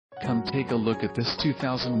Come take a look at this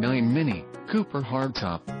 2009 Mini Cooper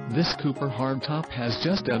Hardtop. This Cooper Hardtop has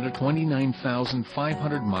just under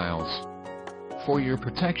 29,500 miles. For your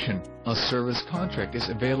protection, a service contract is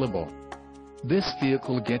available. This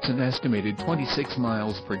vehicle gets an estimated 26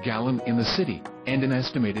 miles per gallon in the city, and an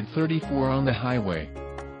estimated 34 on the highway.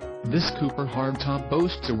 This Cooper Hardtop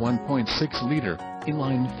boasts a 1.6-liter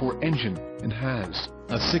inline-4 engine, and has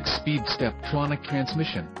a 6-speed Steptronic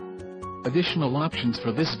transmission. Additional options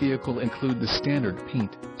for this vehicle include the standard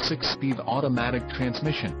paint, 6-speed automatic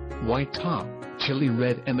transmission, white top, chili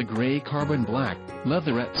red and the gray carbon black,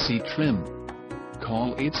 leatherette seat trim.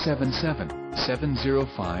 Call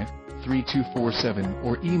 877-705-3247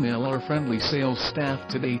 or email our friendly sales staff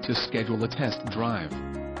today to schedule a test drive.